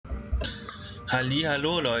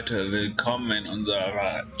Hallo Leute, willkommen in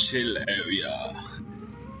unserer Chill-Area.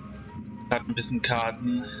 Hat ein bisschen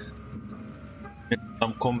Karten mit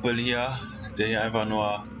unserem Kumpel hier, der hier einfach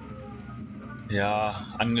nur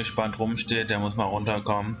angespannt rumsteht, der muss mal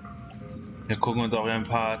runterkommen. Wir gucken uns auch ein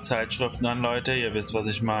paar Zeitschriften an, Leute, ihr wisst, was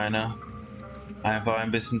ich meine. Einfach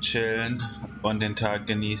ein bisschen chillen und den Tag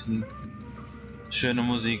genießen, schöne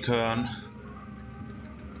Musik hören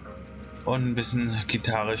und ein bisschen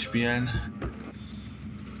Gitarre spielen.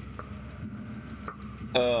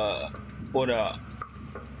 Oder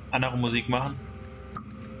andere Musik machen.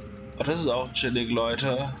 Oh, das ist auch chillig,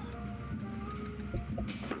 Leute.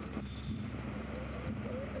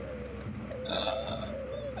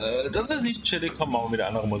 Das ist nicht chillig. Komm, machen wir wieder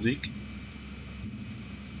andere Musik.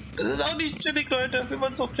 Das ist auch nicht chillig, Leute. Wir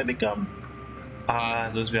wollen es auch chillig haben.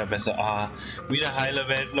 Das ist wieder besser. Wieder heile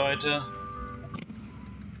Welt, Leute.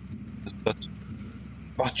 Das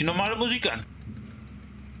macht die normale Musik an.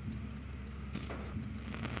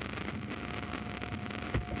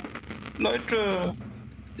 Leute,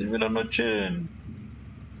 ich will doch nur chillen.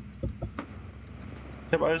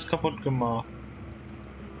 Ich habe alles kaputt gemacht.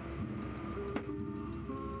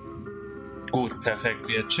 Gut, perfekt.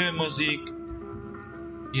 Wieder Chill-Musik.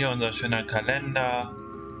 Hier unser schöner Kalender.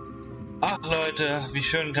 Ach Leute, wie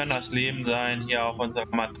schön kann das Leben sein hier auf unserer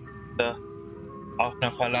Matratze. Auf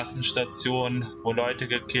einer verlassenen Station, wo Leute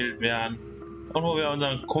gekillt werden. Und wo wir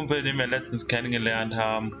unseren Kumpel, den wir letztens kennengelernt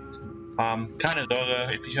haben, keine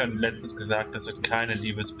Sorge, wie schon letztens gesagt, das wird keine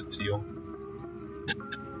Liebesbeziehung.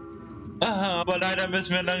 Aber leider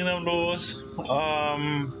müssen wir langsam los.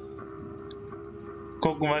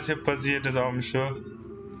 Gucken, was hier passiert ist auf dem Schiff.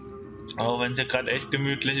 Auch wenn es hier gerade echt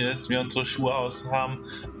gemütlich ist, wir unsere Schuhe aus haben.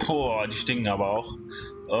 Boah, die stinken aber auch.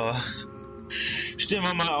 Stehen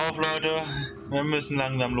wir mal auf, Leute. Wir müssen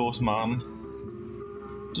langsam losmachen.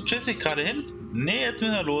 Du chillst dich gerade hin? Nee, jetzt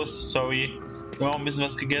müssen wir los. Sorry. Wir haben auch ein bisschen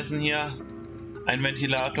was gegessen hier. Ein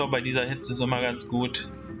Ventilator bei dieser Hitze ist immer ganz gut.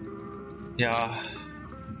 Ja.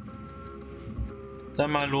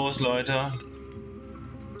 Dann mal los, Leute.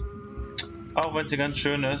 Auch wenn es hier ganz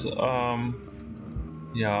schön ist.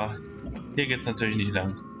 Ja. Hier geht's natürlich nicht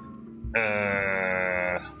lang.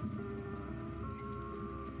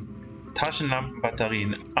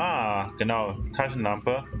 Taschenlampenbatterien. Genau.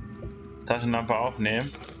 Taschenlampe. Taschenlampe aufnehmen.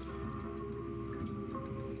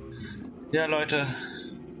 Ja, Leute.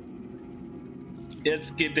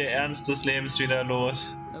 Jetzt geht der Ernst des Lebens wieder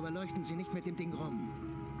los. Aber leuchten Sie nicht mit dem Ding rum.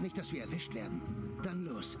 Nicht, dass wir erwischt werden. Dann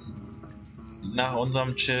los. Nach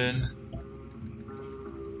unserem Chillen.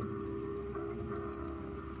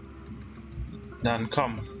 Dann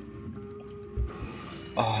komm.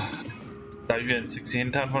 Da wir den sexy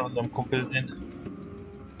Hintern von unserem Kumpel sehen.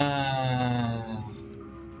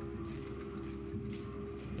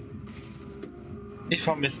 Ich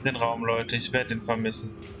vermisse den Raum, Leute. Ich werde ihn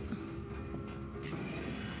vermissen.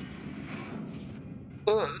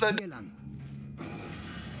 Leute.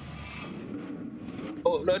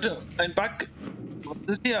 Oh, Leute, ein Bug. Was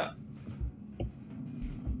ist hier?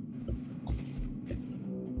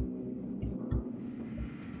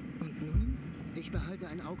 Und nun? Ich behalte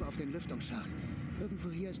ein Auge auf den Lüftungsschacht. Irgendwo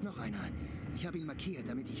hier ist noch einer. Ich habe ihn markiert,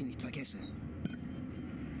 damit ich ihn nicht vergesse.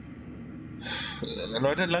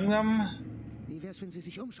 Leute, langsam. Wie wär's, wenn Sie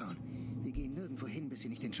sich umschauen? Wir gehen nirgendwo hin, bis Sie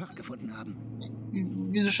nicht den Schacht gefunden haben.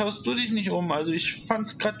 Wieso schaust du dich nicht um? Also ich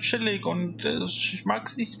fand's gerade chillig und ich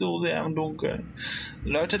mag's nicht so sehr im Dunkeln.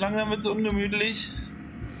 Leute, langsam wird's ungemütlich.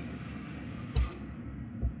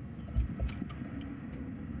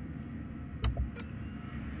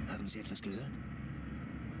 Haben Sie etwas gehört?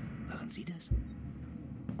 Waren Sie das?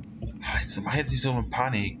 Jetzt mach jetzt nicht so eine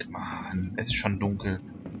Panik. Mann, es ist schon dunkel.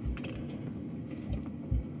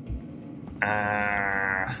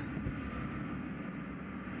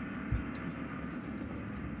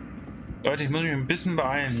 Leute, ich muss mich ein bisschen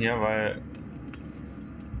beeilen hier, weil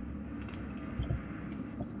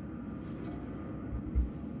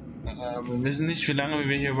wir wissen nicht, wie lange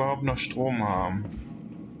wir hier überhaupt noch Strom haben.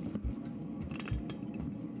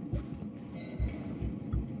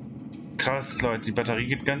 Krass, Leute, die Batterie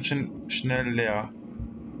geht ganz schön schnell leer.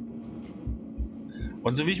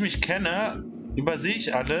 Und so wie ich mich kenne, übersehe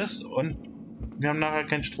ich alles und wir haben nachher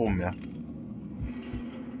keinen Strom mehr.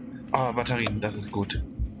 Batterien, das ist gut.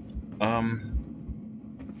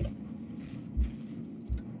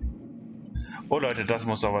 Oh Leute, das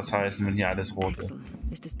muss doch was heißen, wenn hier alles rot ist. Axel,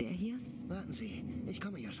 ist es der hier? Warten Sie, ich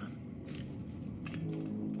komme ja schon.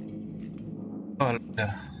 Oh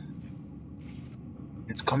Leute.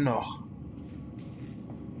 Jetzt komm doch.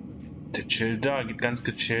 Der chillt da, geht ganz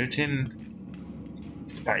gechillt hin.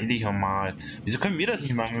 Jetzt beeil dich doch mal. Wieso können wir das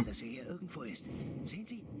nicht machen? Dass er hier irgendwo ist. Sehen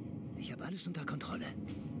Sie? Ich habe alles unter Kontrolle.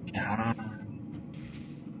 Ja.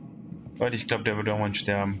 Leute, ich glaube, der wird irgendwann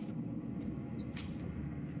sterben.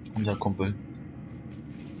 Unser Kumpel.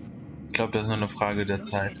 Ich glaube, das ist nur eine Frage der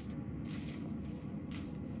Zeit.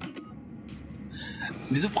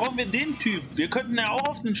 Wieso brauchen wir den Typ? Wir könnten ja auch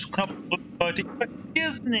auf den Knopf drücken, Leute. Ich verstehe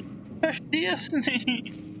es nicht. Ich verstehe es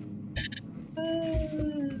nicht.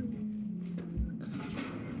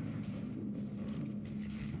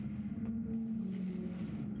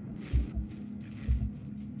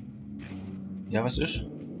 Ja, was ist?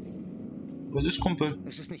 Was ist, Kumpel?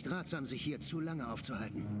 Es ist nicht ratsam, sich hier zu lange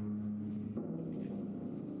aufzuhalten.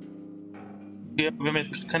 Wir haben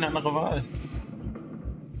jetzt keine andere Wahl.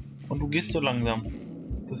 Und du gehst so langsam.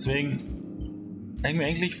 Deswegen hängen wir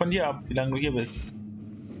eigentlich von dir ab, wie lange du hier bist.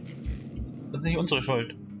 Das ist nicht unsere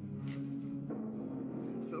Schuld.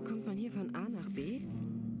 So kommt man hier von A nach B?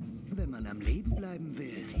 Wenn man am Leben bleiben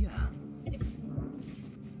will, ja.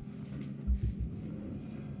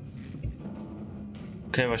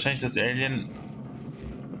 Okay, wahrscheinlich ist das Alien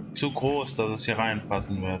zu groß, dass es hier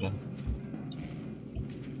reinpassen würde.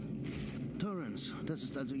 Torrance, das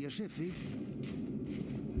ist also Ihr Schiff, wie?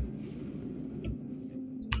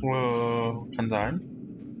 Kann sein.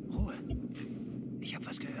 Ruhe. Ich habe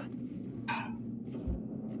was gehört.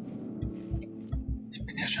 Ich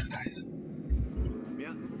bin ja schon leise.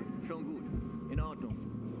 Ja, schon gut. In Ordnung.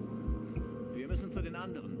 Wir müssen zu den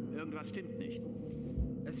anderen. Irgendwas stimmt nicht.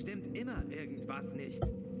 Es stimmt immer irgendwas nicht.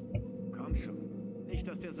 Komm schon. Nicht,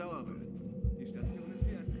 dass der sauer wird. Die Station ist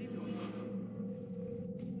wie ein Friedhof.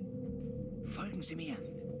 Folgen Sie mir.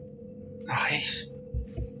 Ach echt?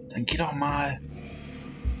 Dann geh doch mal.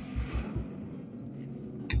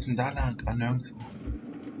 Gibt's denn da lang? Ah, nirgendwo.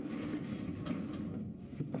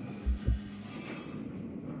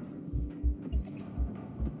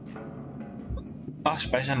 Ach,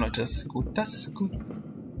 speichern, Leute, das ist gut. Das ist gut.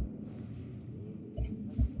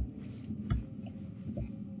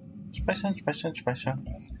 Speichern, speichern, speichern.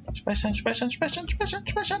 Speichern, speichern, speichern, speichern,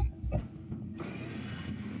 speichern.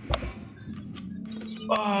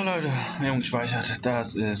 Oh, Leute, wir haben gespeichert.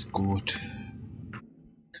 Das ist gut.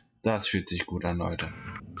 Das fühlt sich gut an, Leute.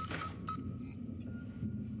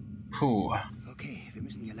 Puh. Okay, wir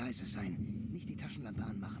müssen hier leise sein. Nicht die Taschenlampe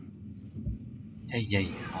anmachen. Ja, ja, ja.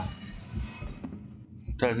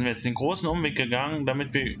 Da sind wir jetzt den großen Umweg gegangen,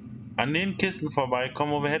 damit wir an den Kisten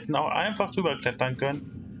vorbeikommen, wo wir hätten auch einfach drüber klettern können.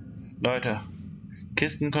 Leute,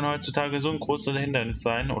 Kisten können heutzutage so ein großes Hindernis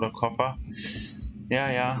sein, oder Koffer. Ja,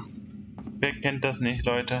 ja. Wer kennt das nicht,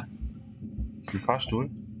 Leute? Das ist ein Fahrstuhl.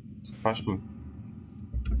 Das ist ein Fahrstuhl.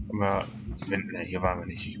 Aber ne, hier waren wir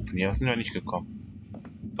nicht. Von hier aus sind wir nicht gekommen.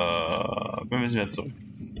 Wir müssen wieder zurück.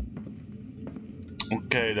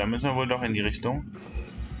 Okay, da müssen wir wohl doch in die Richtung.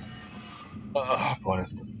 Boah,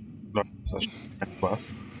 das ist Spaß.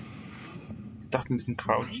 Ich dachte ein bisschen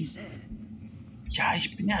crouchen. Ja,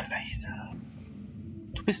 ich bin ja leise.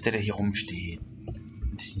 Du bist der hier rumsteht.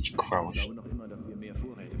 Und sich nicht Ich croucht. glaube noch immer, dass wir mehr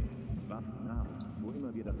Vorräte, Waffen haben, wo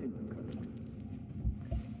immer wir das finden können.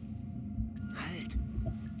 Halt!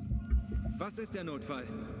 Was ist der Notfall?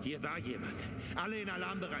 Hier war jemand. Alle in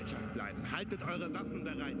Alarmbereitschaft bleiben. Haltet eure Waffen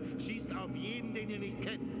bereit. Schießt auf jeden, den ihr nicht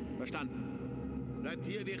kennt. Verstanden. Bleibt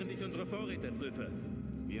hier, während ich unsere Vorräte prüfe.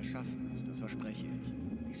 Wir schaffen es, das verspreche ich.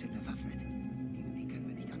 Die sind bewaffnet. Gegen die können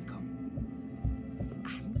wir nicht ankommen.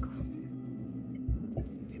 Ankommen?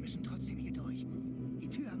 Wir müssen trotzdem hier durch. Die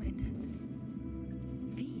Tür am Ende.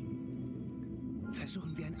 Wie?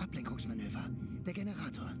 Versuchen wir ein Ablenkungsmanöver. Der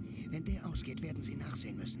Generator. Wenn der ausgeht, werden Sie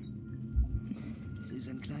nachsehen müssen. Sie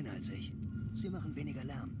sind kleiner als ich. Sie machen weniger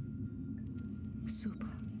Lärm.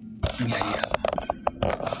 Super.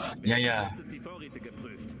 Ja, ja. Jetzt ist die Vorräte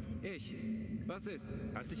geprüft. Ich. Was ist?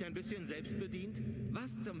 Hast dich ein bisschen selbst bedient?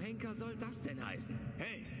 Was zum Henker soll das denn heißen?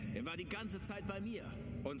 Hey, er war die ganze Zeit bei mir.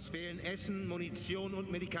 Uns fehlen Essen, Munition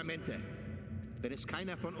und Medikamente. Wenn es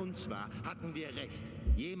keiner von uns war, hatten wir recht.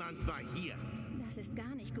 Jemand war hier. Das ist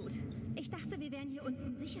gar nicht gut. Ich dachte, wir wären hier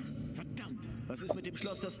unten sicher. Verdammt, was ist mit dem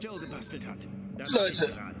Schloss, das Joe gebastelt hat? Da Leute. war ich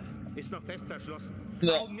gerade. Ist noch fest verschlossen.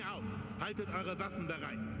 Ja. Augen auf, haltet eure Waffen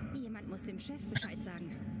bereit. Jemand muss dem Chef Bescheid sagen.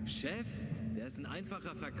 Chef? Der ist ein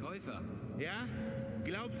einfacher Verkäufer. Ja?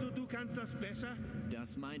 Glaubst du, du kannst das besser?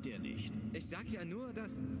 Das meint er nicht. Ich sag ja nur,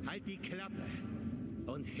 dass... Halt die Klappe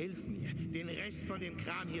und hilf mir, den Rest von dem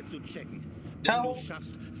Kram hier zu checken. Ciao. Wenn du es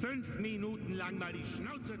schaffst, 5 Minuten lang mal die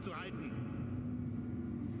Schnauze zu halten.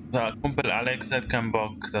 Der Kumpel Alex hat keinen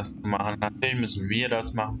Bock, das zu machen. Natürlich müssen wir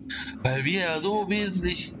das machen, weil wir ja so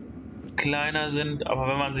wesentlich kleiner sind. Aber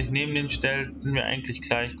wenn man sich neben den stellt, sind wir eigentlich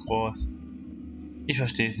gleich groß. Ich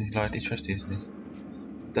verstehe es nicht, Leute. Ich verstehe es nicht.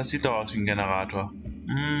 Das sieht doch aus wie ein Generator.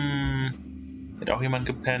 Hat auch jemand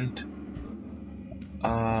gepennt?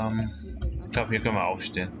 Ich glaube, hier können wir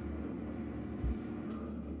aufstehen.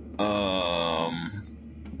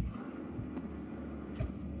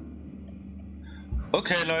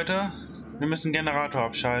 Okay, Leute. Wir müssen den Generator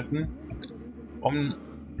abschalten, um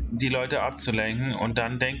die Leute abzulenken. Und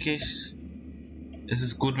dann denke ich, ist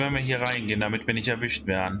es gut, wenn wir hier reingehen, damit wir nicht erwischt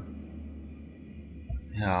werden.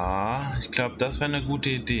 Ja, ich glaube, das wäre eine gute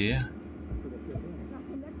Idee.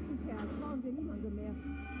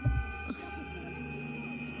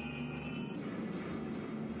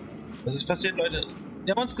 Was ist passiert, Leute?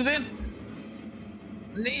 Die haben uns gesehen!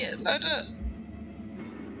 Nee, Leute!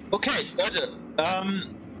 Okay, Leute,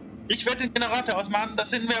 ich werde den Generator ausmachen. Das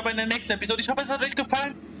sehen wir aber in der nächsten Episode. Ich hoffe, es hat euch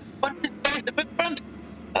gefallen. Und bis gleich, es wird spannend.